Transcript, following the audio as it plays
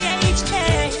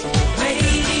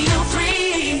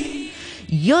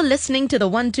You're listening to the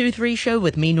 123 show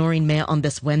with me, Noreen Mayer, on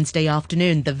this Wednesday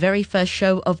afternoon, the very first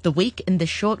show of the week in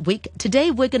this short week. Today,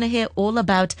 we're going to hear all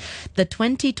about the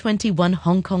 2021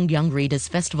 Hong Kong Young Readers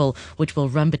Festival, which will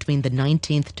run between the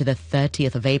 19th to the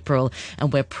 30th of April.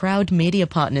 And we're proud media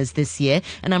partners this year.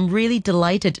 And I'm really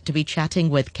delighted to be chatting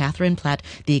with Catherine Platt,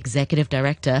 the Executive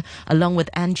Director, along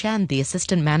with Anne Chan, the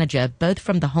Assistant Manager, both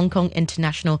from the Hong Kong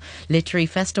International Literary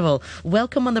Festival.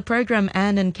 Welcome on the program,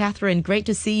 Anne and Catherine. Great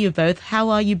to see you both.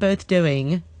 How are you both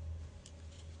doing?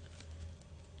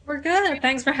 We're good.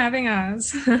 Thanks for having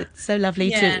us. It's so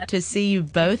lovely to see you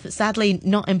both. Sadly,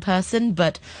 not in person,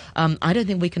 but I don't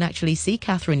think we can actually see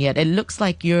Catherine yet. It looks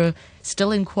like you're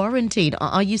still in quarantine.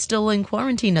 Are you still in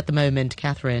quarantine at the moment,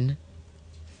 Catherine?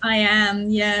 I am,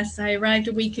 yes. I arrived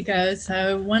a week ago,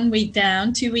 so 1 week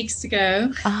down, 2 weeks to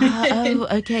go. Oh,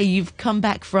 okay. You've come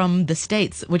back from the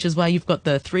States, which is why you've got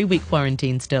the 3-week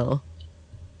quarantine still.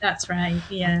 That's right,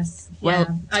 yes.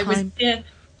 Well, yeah.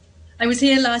 I was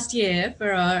here last year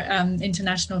for our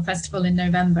international festival in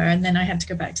November, and then I had to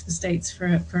go back to the States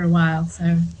for a while.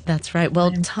 So that's right.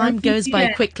 Well, time goes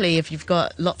by quickly if you've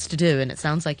got lots to do, and it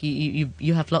sounds like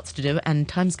you have lots to do, and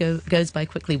time goes by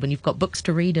quickly when you've got books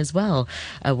to read as well,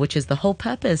 which is the whole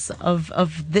purpose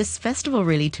of this festival,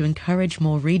 really, to encourage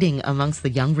more reading amongst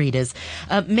the young readers.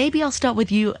 Maybe I'll start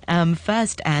with you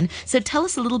first, Anne. So tell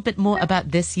us a little bit more about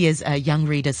this year's Young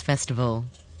Readers Festival.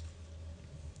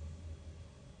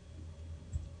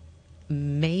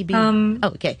 Maybe.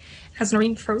 Okay. Has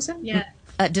Noreen frozen? Yeah.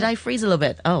 Did I freeze a little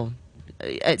bit? Oh,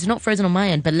 it's not frozen on my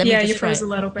end, but let me just you froze a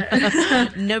little bit.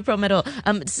 No problem at all.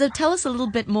 So tell us a little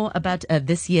bit more about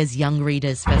this year's Young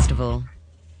Readers Festival.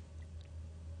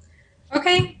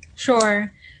 Okay,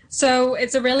 sure. So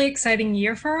it's a really exciting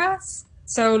year for us.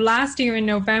 So last year in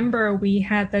November, we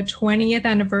had the 20th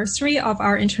anniversary of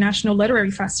our International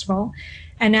Literary Festival.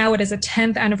 And now it is a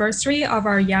 10th anniversary of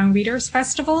our Young Readers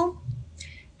Festival.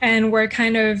 And we're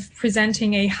kind of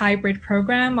presenting a hybrid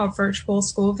program of virtual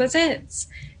school visits.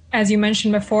 As you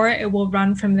mentioned before, it will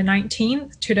run from the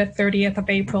 19th to the 30th of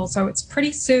April. So it's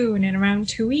pretty soon, in around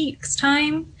 2 weeks'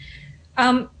 time.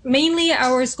 Mainly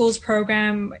our schools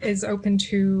program is open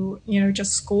to,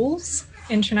 just schools,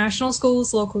 international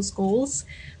schools, local schools,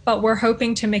 but we're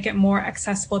hoping to make it more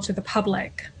accessible to the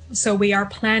public. So we are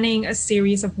planning a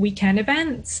series of weekend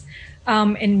events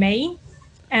in May.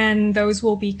 And those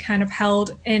will be kind of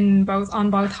held on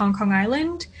both Hong Kong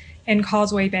Island and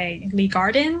Causeway Bay, Lee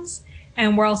Gardens.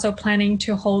 And we're also planning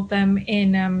to hold them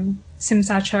in Tsim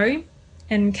Sha Tsui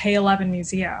and K11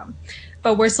 Museum.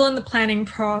 But we're still in the planning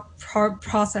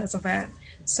process of it.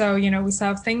 So, we still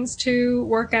have things to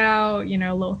work out,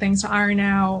 little things to iron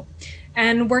out.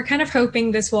 And we're kind of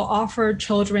hoping this will offer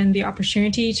children the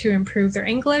opportunity to improve their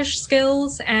English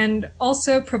skills and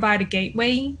also provide a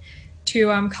gateway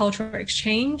to cultural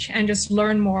exchange and just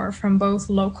learn more from both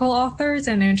local authors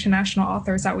and international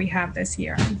authors that we have this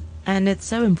year. And it's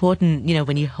so important,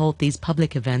 when you hold these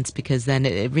public events, because then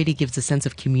it really gives a sense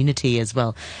of community as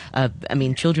well.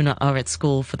 Children are at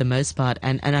school for the most part,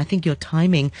 and I think your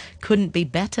timing couldn't be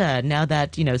better now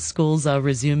that, schools are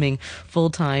resuming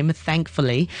full time,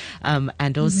 thankfully.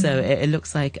 And also it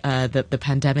looks like the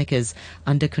pandemic is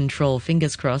under control.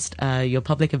 Fingers crossed, your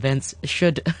public events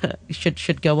should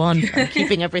go on,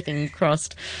 keeping everything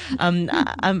crossed.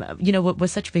 We're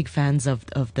such big fans of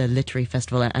the Literary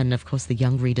Festival and, of course, the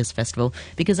Young Readers Festival,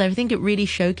 because I think it really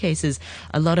showcases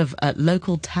a lot of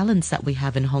local talents that we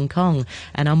have in Hong Kong,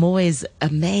 and I'm always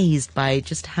amazed by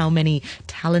just how many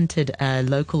talented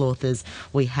local authors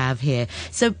we have here.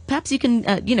 So perhaps you can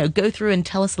go through and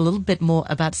tell us a little bit more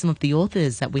about some of the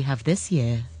authors that we have this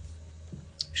year.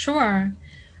 Sure.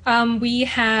 We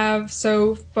have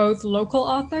both local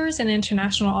authors and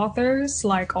international authors,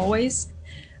 like always.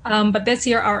 But this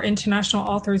year our international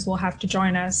authors will have to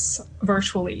join us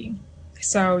virtually.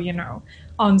 So,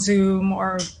 on Zoom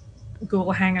or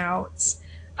Google Hangouts.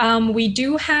 We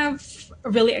do have a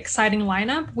really exciting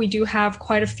lineup. We do have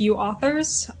quite a few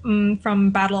authors from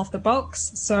Battle of the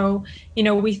Books. So,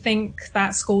 we think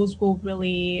that schools will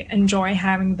really enjoy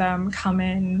having them come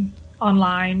in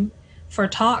online for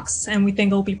talks, and we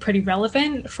think it'll be pretty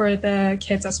relevant for the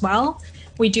kids as well.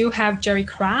 We do have Jerry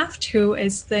Craft, who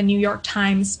is the New York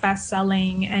Times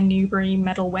best-selling and Newbery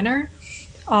Medal winner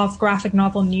of graphic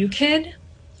novel New Kid.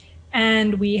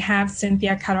 And we have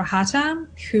Cynthia Karuhata,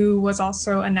 who was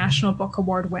also a National Book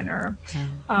Award winner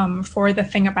for The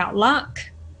Thing About Luck.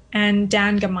 And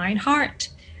Dan Gemeinhardt,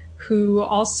 who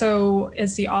also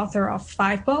is the author of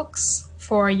 5 books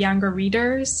for younger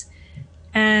readers.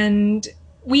 And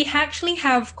we actually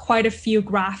have quite a few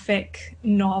graphic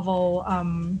novel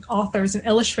authors and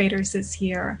illustrators this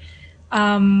year.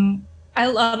 A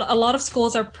lot of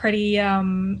schools are pretty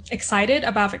excited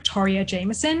about Victoria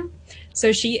Jameson.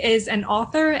 So she is an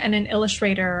author and an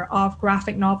illustrator of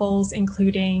graphic novels,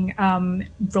 including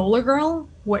Roller Girl,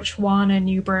 which won a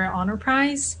Newbery Honor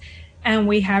Prize. And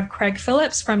we have Craig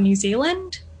Phillips from New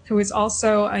Zealand, who is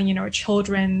also a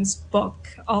children's book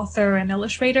author and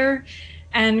illustrator.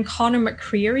 And Connor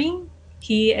McCreary,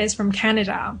 he is from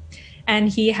Canada. And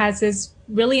he has this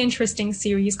really interesting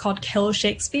series called Kill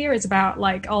Shakespeare. It's about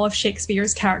like all of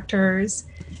Shakespeare's characters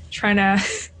trying to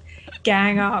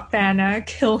gang up and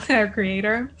kill their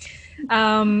creator.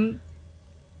 And,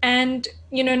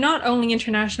 not only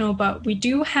international, but we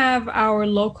do have our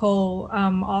local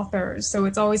authors. So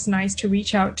it's always nice to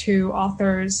reach out to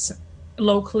authors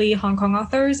locally, Hong Kong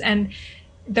authors. And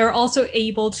they're also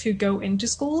able to go into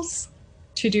schools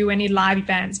to do any live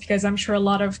events, because I'm sure a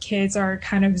lot of kids are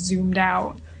kind of zoomed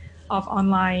out of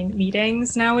online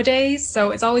meetings nowadays.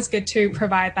 So it's always good to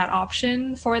provide that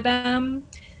option for them.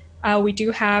 We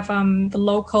do have the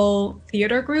local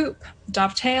theater group,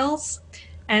 Dovetails,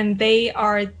 and they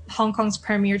are Hong Kong's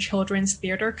premier children's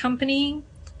theater company.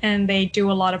 And they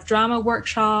do a lot of drama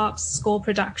workshops, school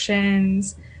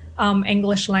productions,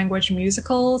 English language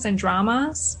musicals and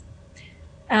dramas.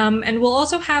 And we'll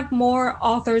also have more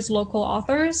local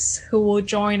authors, who will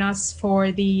join us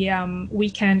for the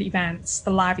weekend events,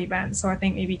 the live events. So I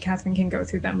think maybe Catherine can go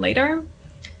through them later.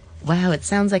 Wow, it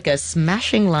sounds like a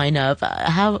smashing lineup.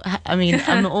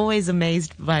 I'm always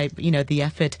amazed by, the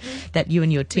effort that you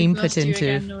and your team put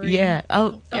into. Yeah.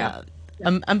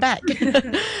 I'm back.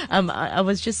 I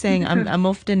was just saying, I'm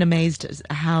often amazed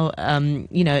how,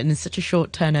 in such a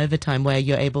short turnover time where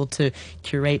you're able to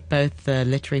curate both the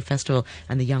Literary Festival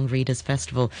and the Young Readers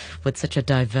Festival with such a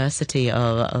diversity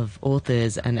of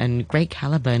authors and great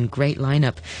caliber and great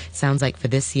lineup, sounds like, for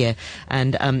this year.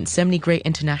 And so many great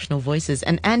international voices.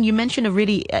 And you mentioned a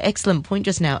really excellent point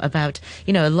just now about,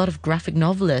 a lot of graphic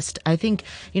novelists. I think,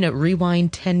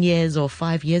 rewind 10 years or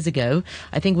 5 years ago,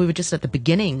 I think we were just at the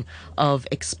beginning of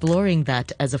exploring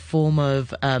that as a form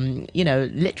of,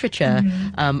 literature.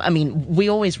 We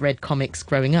always read comics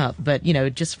growing up, but,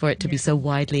 just for it to be so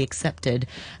widely accepted.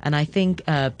 And I think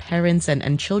parents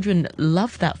and children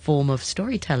love that form of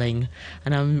storytelling.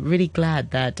 And I'm really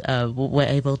glad that we're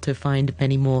able to find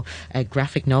many more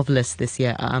graphic novelists this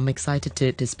year. I'm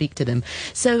excited to speak to them.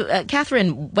 So,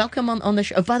 Catherine, welcome on the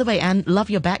show. Oh, by the way, Anne, love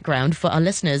your background. For our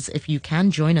listeners, if you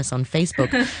can join us on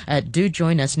Facebook, do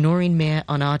join us. Noreen Mir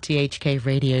on RTHK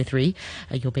Radio 3.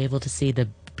 You'll be able to see the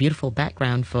beautiful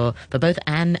background for both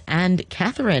Anne and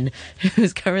Catherine,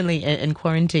 who's currently in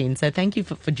quarantine. So thank you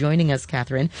for joining us,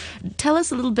 Catherine. Tell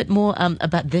us a little bit more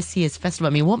about this year's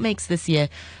festival. What makes this year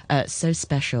so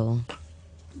special?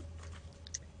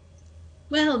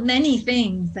 Well, many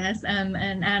things, as and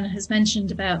Anne has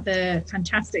mentioned about the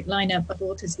fantastic lineup of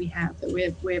authors we have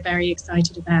that we're very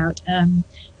excited about.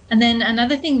 And then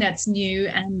another thing that's new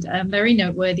and very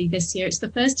noteworthy this year, it's the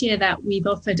first year that we've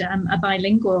offered a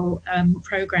bilingual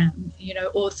program,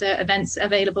 author events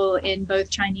available in both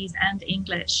Chinese and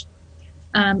English.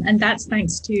 And that's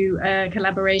thanks to a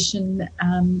collaboration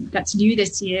that's new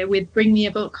this year with Bring Me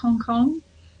a Book Hong Kong,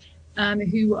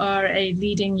 who are a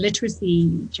leading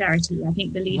literacy charity. I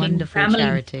think the leading wonderful family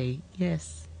charity,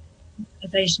 yes,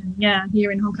 organization,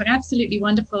 here in Hong Kong. Absolutely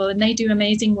wonderful, and they do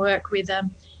amazing work with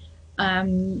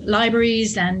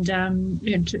libraries and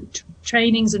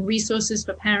trainings and resources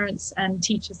for parents and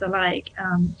teachers alike.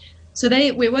 So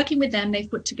we're working with them. They've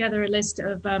put together a list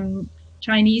of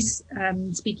Chinese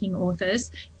speaking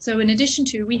authors. So in addition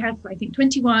to, we have, I think,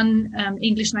 21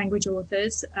 English language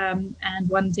authors and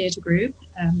one theatre group,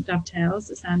 Dovetails,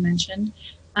 as Anne mentioned.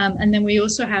 And then we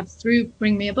also have, through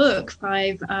Bring Me a Book,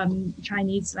 5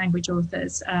 Chinese language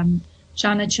authors.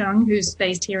 Shana Chung, who's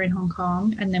based here in Hong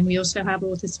Kong. And then we also have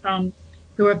authors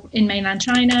who are in mainland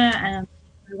China and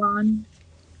Taiwan.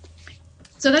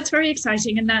 So that's very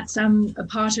exciting. And that's a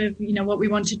part of, what we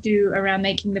want to do around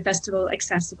making the festival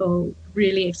accessible,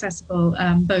 really accessible,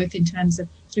 both in terms of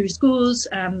through schools.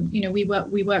 We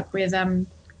work with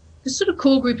the sort of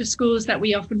core group of schools that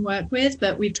we often work with,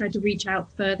 but we've tried to reach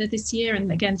out further this year. And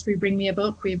again, through Bring Me a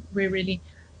Book, we're really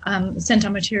sent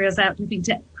our materials out, I think,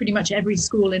 to pretty much every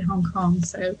school in Hong Kong.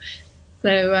 So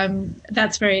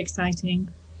that's very exciting.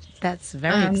 That's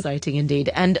very exciting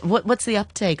indeed. And what's the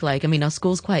uptake like? Are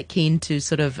schools quite keen to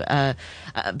sort of,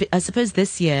 I suppose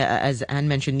this year, as Anne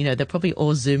mentioned, they're probably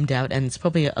all zoomed out and it's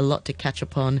probably a lot to catch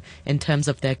up on in terms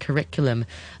of their curriculum.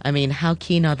 How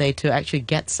keen are they to actually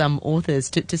get some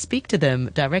authors to speak to them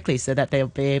directly so that they'll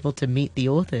be able to meet the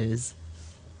authors?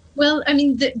 Well,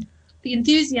 the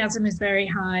enthusiasm is very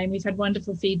high, and we've had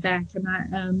wonderful feedback, and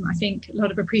I think a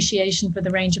lot of appreciation for the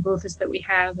range of authors that we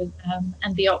have,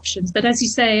 and the options. But as you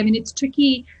say, I mean, it's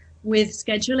tricky with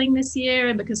scheduling this year,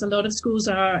 and because a lot of schools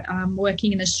are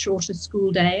working in a shorter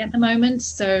school day at the moment,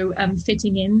 so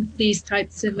fitting in these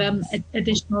types of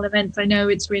additional events, I know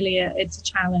it's really it's a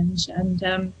challenge.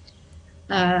 And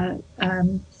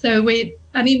so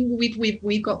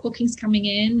we've got bookings coming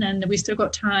in, and we've still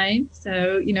got time.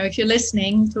 So, you know, if you're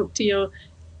listening, talk to your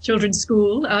children's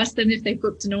school, ask them if they've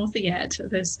booked an author yet.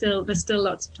 There's still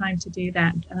lots of time to do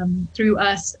that through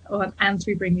us and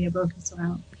through Bring Me a Book as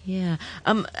well. Yeah.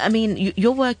 I mean,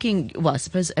 you're working, well, I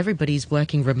suppose everybody's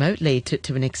working remotely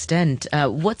to an extent.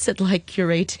 What's it like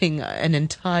curating an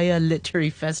entire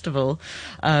literary festival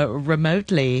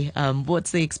remotely? What's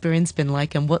the experience been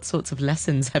like, and what sorts of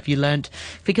lessons have you learned?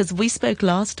 Because we spoke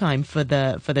last time for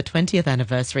the 20th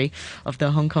anniversary of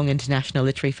the Hong Kong International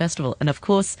Literary Festival. And of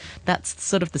course, that's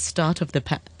sort of the start of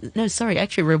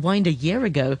actually rewind a year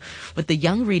ago with the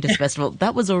Young Readers Festival.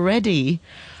 That was already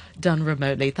done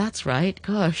remotely. That's right.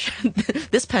 Gosh,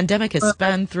 this pandemic has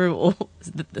spanned through all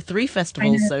the 3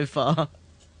 festivals so far.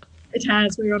 It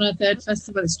has. We're on our 3rd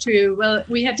festival. It's true. Well,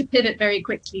 we had to pivot very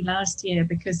quickly last year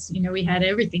because, you know, we had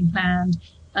everything planned.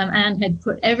 Anne had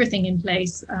put everything in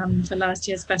place for last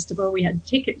year's festival. We had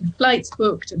ticket and flights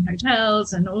booked and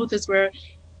hotels, and authors were,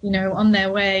 you know, on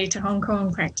their way to Hong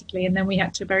Kong practically. And then we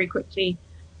had to very quickly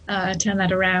turn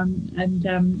that around, and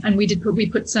we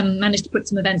managed to put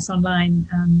some events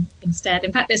online instead.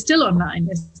 In fact, they're still online.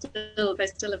 They're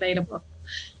still available.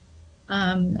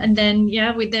 And then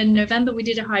within November we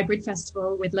did a hybrid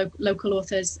festival with local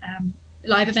authors,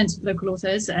 live events with local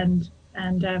authors, and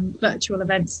virtual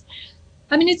events.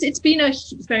 I mean, it's been a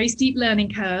very steep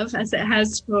learning curve, as it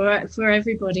has for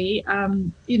everybody.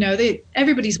 You know,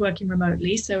 everybody's working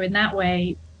remotely, so in that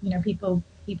way, you know, people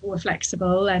were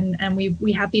flexible, and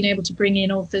we have been able to bring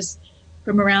in authors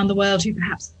from around the world who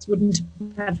perhaps wouldn't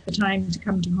have the time to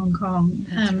come to Hong Kong.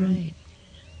 That's right.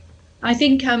 I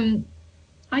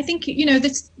think you know,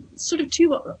 there's sort of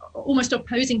 2 almost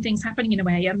opposing things happening in a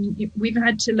way. We've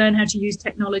had to learn how to use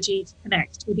technology to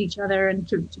connect with each other and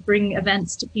to bring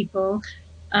events to people.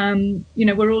 You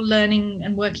know, we're all learning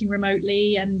and working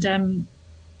remotely, and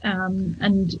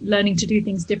learning to do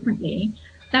things differently.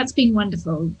 That's been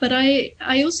wonderful. But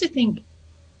I also think,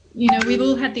 you know, we've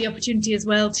all had the opportunity as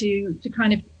well to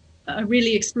kind of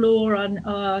really explore on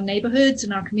our neighborhoods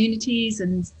and our communities,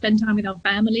 and spend time with our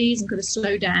families, and kind of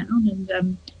slow down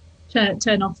and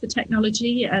turn off the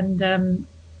technology, and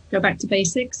go back to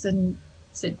basics and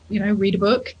sit, you know, read a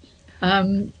book.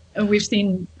 And we've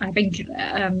seen, I think,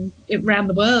 around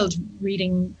the world,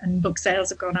 reading and book sales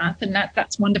have gone up, and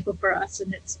that's wonderful for us.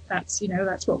 And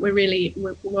that's what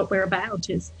we're about,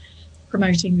 is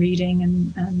promoting reading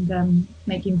and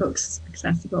making books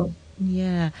accessible.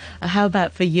 Yeah. How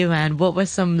about for you, Anne? What were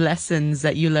some lessons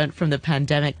that you learned from the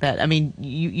pandemic that, I mean,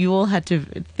 you all had to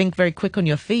think very quick on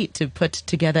your feet to put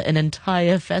together an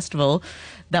entire festival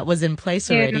that was in place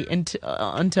already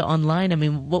onto online. I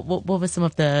mean, what were some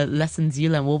of the lessons you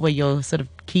learned? What were your sort of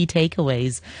key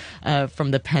takeaways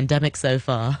from the pandemic so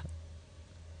far?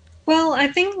 Well, I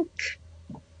think,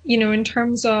 you know, in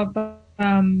terms of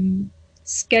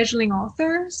scheduling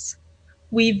authors,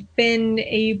 we've been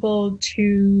able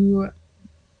to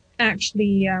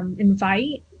actually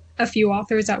invite a few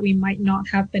authors that we might not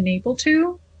have been able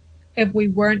to if we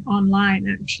weren't online,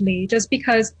 actually, just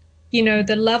because, you know,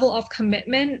 the level of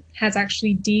commitment has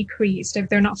actually decreased. If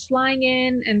they're not flying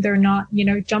in, and they're not, you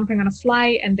know, jumping on a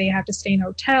flight, and they have to stay in a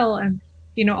hotel, and,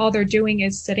 you know, all they're doing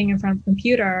is sitting in front of a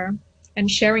computer and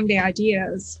sharing their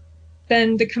ideas,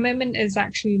 then the commitment is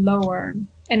actually lower.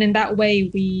 And in that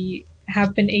way, we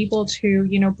have been able to,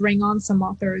 you know, bring on some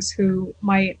authors who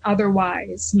might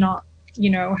otherwise not, you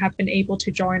know, have been able to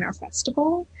join our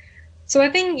festival. So I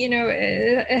think, you know,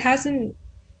 it hasn't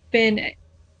been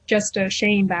just a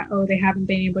shame that, they haven't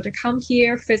been able to come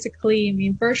here physically. I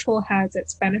mean, virtual has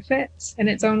its benefits in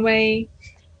its own way.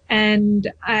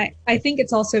 And I think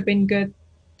it's also been good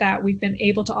that we've been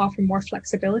able to offer more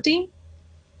flexibility.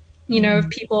 You know, if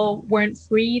people weren't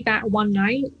free that one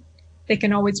night, they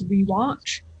can always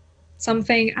rewatch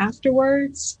something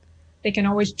afterwards. They can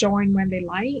always join when they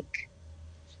like.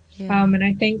 Yeah. And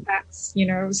I think that's, you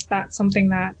know, that's something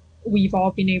that we've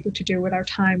all been able to do with our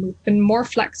time. We've been more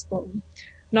flexible,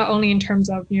 not only in terms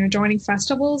of, you know, joining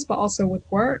festivals, but also with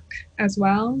work as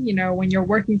well. You know, when you're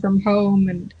working from home,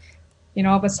 and, you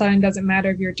know, all of a sudden it doesn't matter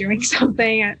if you're doing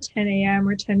something at 10 a.m.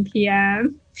 or 10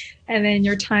 p.m. and then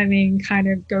your timing kind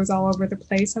of goes all over the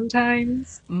place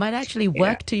sometimes. Might actually Yeah.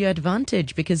 work to your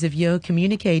advantage because if you're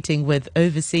communicating with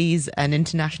overseas and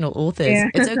international authors, Yeah.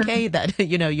 it's okay that,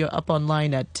 you're up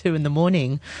online at 2 in the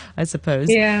morning, I suppose.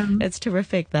 Yeah. It's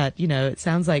terrific that, it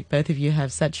sounds like both of you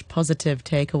have such positive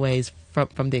takeaways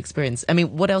from the experience. I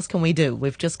mean, what else can we do?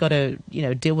 We've just got to,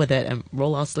 deal with it and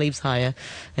roll our sleeves higher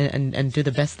and do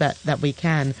the best that we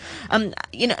can.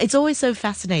 It's always so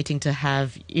fascinating to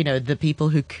have, the people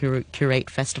who curate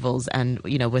festivals. And,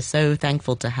 we're so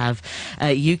thankful to have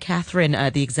you, Catherine,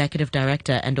 the executive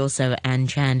director, and also Anne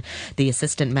Chan, the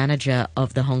assistant manager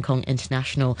of the Hong Kong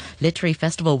International Literary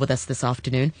Festival with us this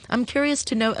afternoon. I'm curious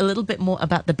to know a little bit more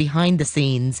about the behind the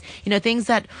scenes, things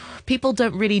that people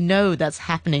don't really know that's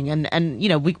happening. And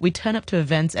we turn up to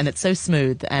events and it's so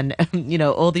smooth and,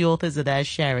 all the authors are there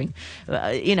sharing.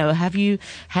 Have you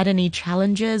had any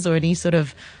challenges or any sort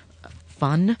of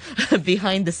fun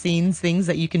behind the scenes things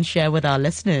that you can share with our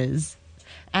listeners?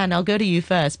 And I'll go to you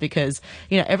first because,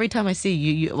 every time I see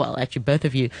you, well, actually both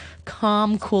of you,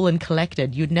 calm, cool and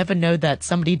collected, you'd never know that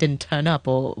somebody didn't turn up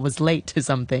or was late to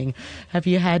something. Have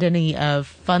you had any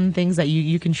fun things that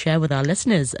you can share with our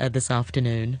listeners this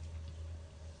afternoon?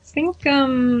 I think,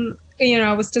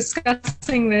 I was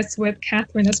discussing this with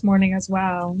Catherine this morning as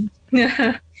well,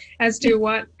 as to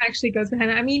what actually goes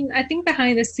behind it. I mean, I think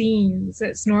behind the scenes,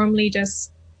 it's normally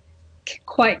just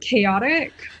quite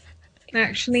chaotic,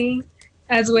 actually,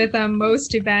 as with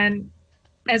most event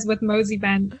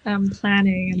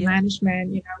planning and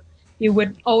management. You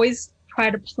would always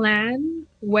try to plan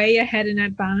way ahead in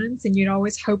advance, and you'd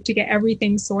always hope to get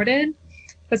everything sorted.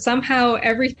 But somehow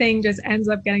everything just ends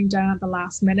up getting done at the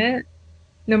last minute,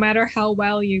 no matter how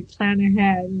well you plan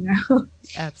ahead.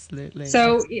 Absolutely.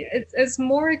 So it's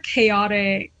more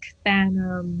chaotic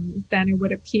than it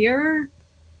would appear.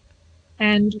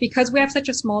 And because we have such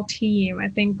a small team, I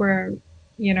think we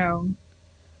have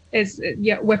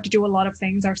to do a lot of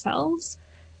things ourselves.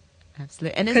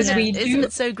 Absolutely. And isn't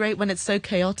it so great when it's so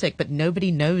chaotic, but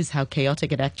nobody knows how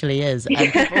chaotic it actually is?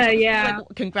 And yeah.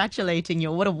 Like, congratulating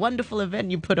you. What a wonderful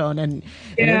event you put on. And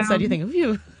inside you think,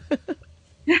 phew.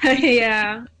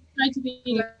 Yeah. Try to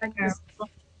be like this,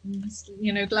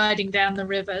 gliding down the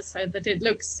river so that it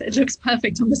looks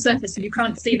perfect on the surface and you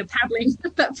can't see the paddling,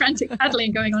 that frantic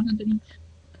paddling going on underneath.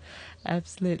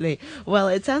 Absolutely. Well,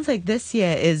 it sounds like this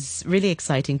year is really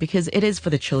exciting because it is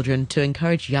for the children to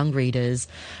encourage young readers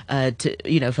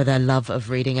for their love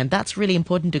of reading. And that's really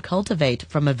important to cultivate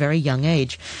from a very young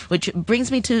age, which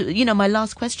brings me to, my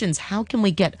last questions. How can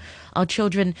we get our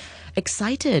children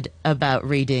excited about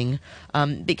reading?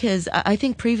 Because I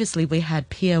think previously we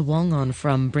had Pia Wong on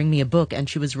from Bring Me a Book, and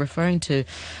she was referring to,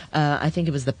 I think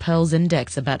it was the Pearls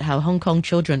Index, about how Hong Kong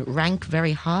children rank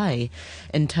very high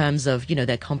in terms of,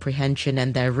 their comprehension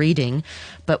and their reading.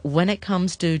 But when it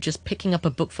comes to just picking up a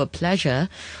book for pleasure,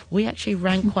 we actually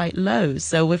rank quite low.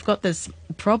 So we've got this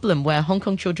problem where Hong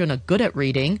Kong children are good at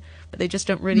reading, but they just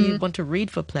don't really want to read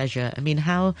for pleasure. I mean,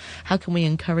 how can we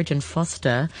encourage and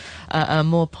foster a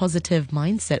more positive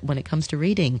mindset when it comes to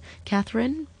reading?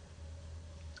 Catherine?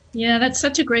 Yeah, that's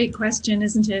such a great question,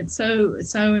 isn't it? So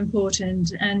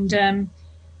important.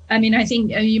 And I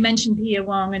think you mentioned Pia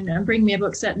Wong, and Bring Me a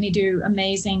Book certainly do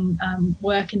amazing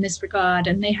work in this regard.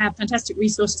 And they have fantastic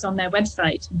resources on their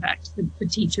website, in fact, for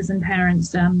teachers and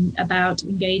parents about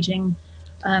engaging.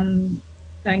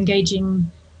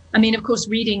 Of course,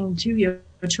 reading to your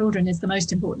children is the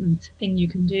most important thing you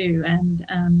can do.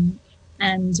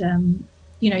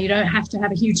 You don't have to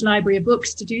have a huge library of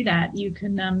books to do that. You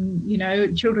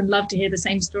can, children love to hear the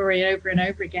same story over and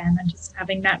over again, and just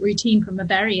having that routine from a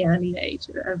very early age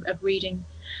of reading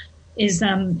is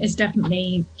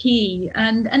definitely key.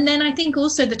 And then I think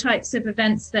also the types of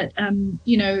events that,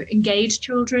 engage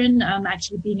children,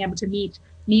 actually being able to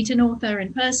meet an author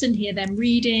in person, hear them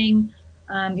reading,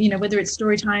 whether it's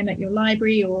story time at your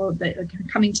library or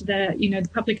coming to the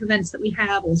public events that we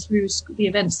have, or through the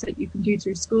events that you can do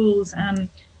through schools.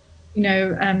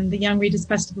 The Young Readers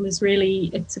Festival is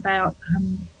it's about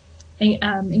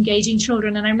engaging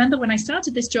children. And I remember when I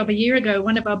started this job a year ago,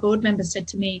 one of our board members said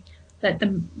to me that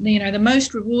the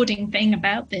most rewarding thing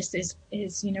about this is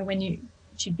when you've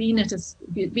been at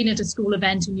a school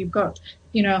event and you've got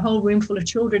a whole room full of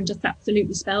children just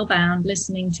absolutely spellbound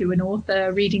listening to an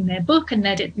author reading their book, and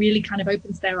that it really kind of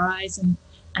opens their eyes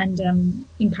and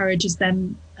encourages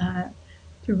them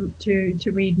to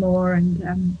read more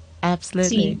and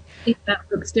absolutely see about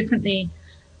books differently.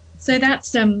 So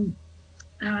that's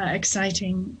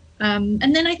exciting.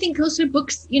 And then I think also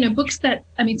books that,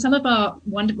 some of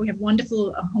we have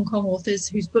wonderful Hong Kong authors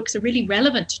whose books are really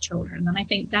relevant to children. And I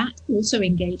think that also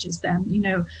engages them,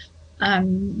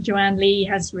 Joanne Lee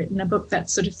has written a book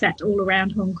that's sort of set all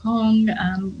around Hong Kong,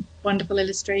 wonderful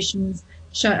illustrations.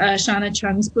 Shana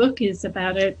Chung's book is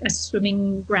about a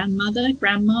swimming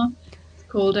grandma,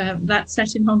 called that's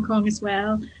set in Hong Kong as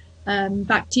well.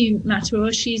 Bhakti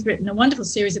Mathur, she's written a wonderful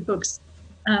series of books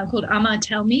called Amma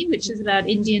Tell Me, which is about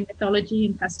Indian mythology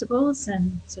and festivals,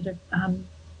 and sort of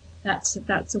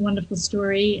that's a wonderful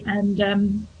story.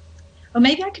 And or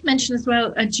maybe I could mention as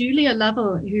well Julia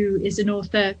Lovell, who is an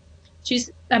author.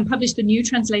 She's published a new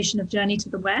translation of Journey to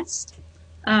the West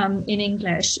in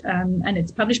English, and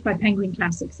it's published by Penguin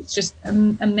Classics. It's just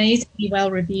amazingly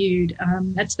well reviewed.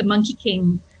 That's the Monkey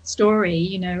King story,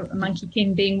 you know, Monkey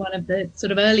King being one of the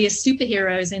sort of earliest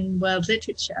superheroes in world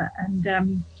literature.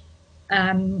 And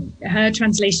her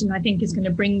translation, I think, is going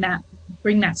to bring that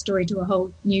story to a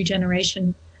whole new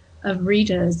generation of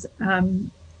readers.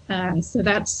 So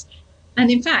that's,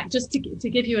 and in fact, just to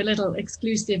give you a little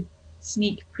exclusive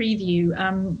sneak preview,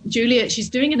 Julia,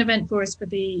 she's doing an event for us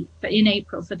in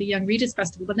April for the Young Readers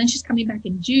Festival, but then she's coming back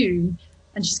in June,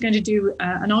 and she's going to do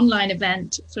an online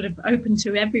event sort of open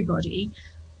to everybody.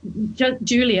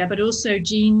 Julia, but also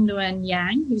Jean Luen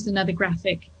Yang, who's another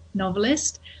graphic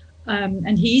novelist,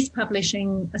 and he's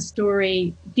publishing a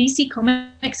story. DC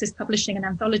Comics is publishing an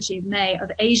anthology in May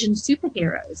of Asian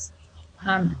superheroes.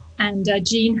 And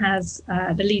Jean has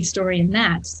the lead story in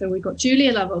that. So we've got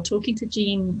Julia Lovell talking to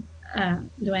Jean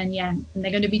Luen Yang, and they're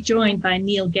going to be joined by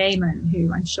Neil Gaiman,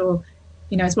 who I'm sure,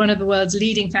 you know, is one of the world's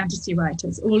leading fantasy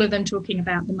writers. All of them talking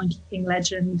about the Monkey King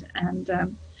legend.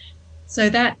 And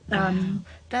so that...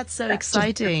 That's so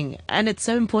exciting. And it's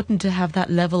so important to have that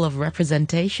level of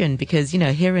representation because, you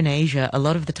know, here in Asia, a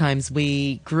lot of the times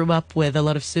we grew up with a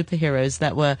lot of superheroes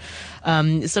that were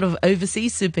sort of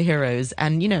overseas superheroes.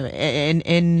 And, you know,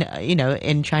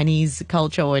 in Chinese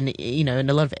culture or in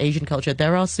a lot of Asian culture,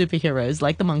 there are superheroes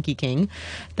like the Monkey King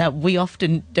that we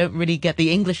often don't really get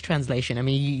the English translation. I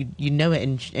mean, you know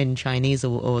it in Chinese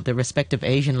or the respective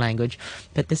Asian language.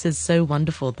 But this is so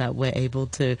wonderful that we're able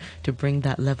to bring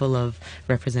that level of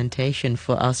representation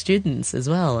for our students as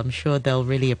well. I'm sure they'll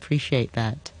really appreciate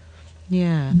that.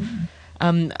 Yeah. Mm-hmm.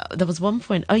 There was one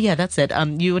point. Oh, yeah, that's it.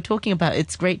 You were talking about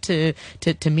it's great to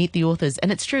meet the authors.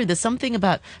 And it's true. There's something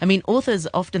about, I mean, authors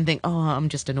often think, oh, I'm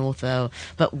just an author.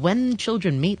 But when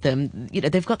children meet them, you know,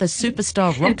 they've got this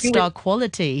superstar, rock star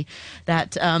quality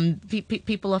that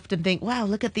people often think, wow,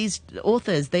 look at these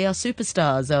authors. They are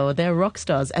superstars or they're rock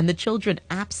stars. And the children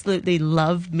absolutely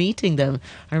love meeting them.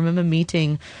 I remember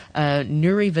meeting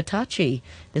Nuri Vatachi.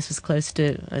 This was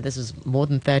more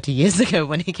than 30 years ago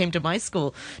when he came to my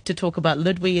school to talk about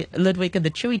Ludwig and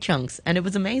the Chewy Chunks, and it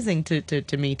was amazing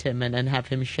to meet him and have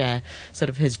him share sort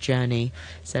of his journey.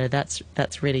 So that's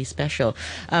really special.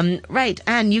 Right,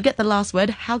 Anne, you get the last word.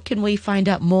 How can we find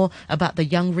out more about the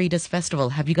Young Readers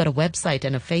Festival? Have you got a website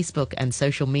and a Facebook and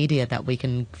social media that we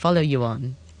can follow you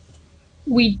on?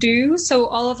 We do. So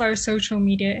all of our social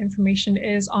media information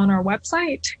is on our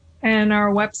website. And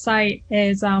our website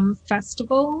is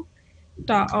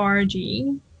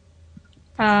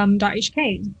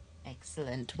festival.org.hk.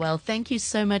 Excellent. Well, thank you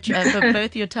so much for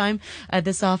both your time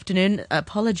this afternoon.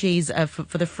 Apologies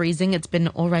for the freezing. It's been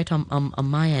all right on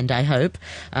my end, I hope.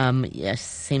 Yes,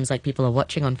 seems like people are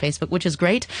watching on Facebook, which is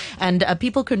great. And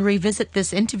people can revisit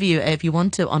this interview if you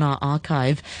want to on our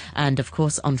archive and, of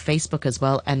course, on Facebook as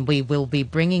well. And we will be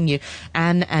bringing you,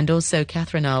 Anne and also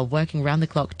Catherine are working round the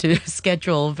clock to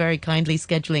very kindly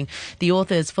scheduling the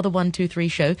authors for the 123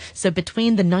 show. So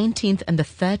between the 19th and the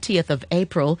 30th of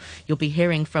April, you'll be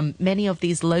hearing from many of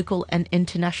these local and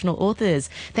international authors.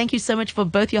 Thank you so much for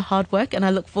both your hard work, and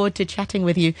I look forward to chatting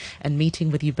with you and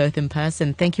meeting with you both in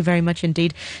person. Thank you very much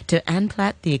indeed to Anne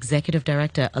Platt, the Executive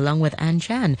Director, along with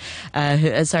Catherine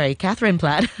Platt, Catherine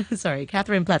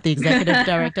Platt, the Executive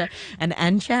Director, and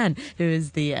Anne Chan, who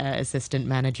is the Assistant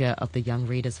Manager of the Young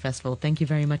Readers Festival. Thank you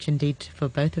very much indeed for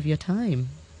both of your time.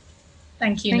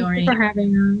 Thank you, Nori. Thank you for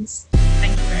having us.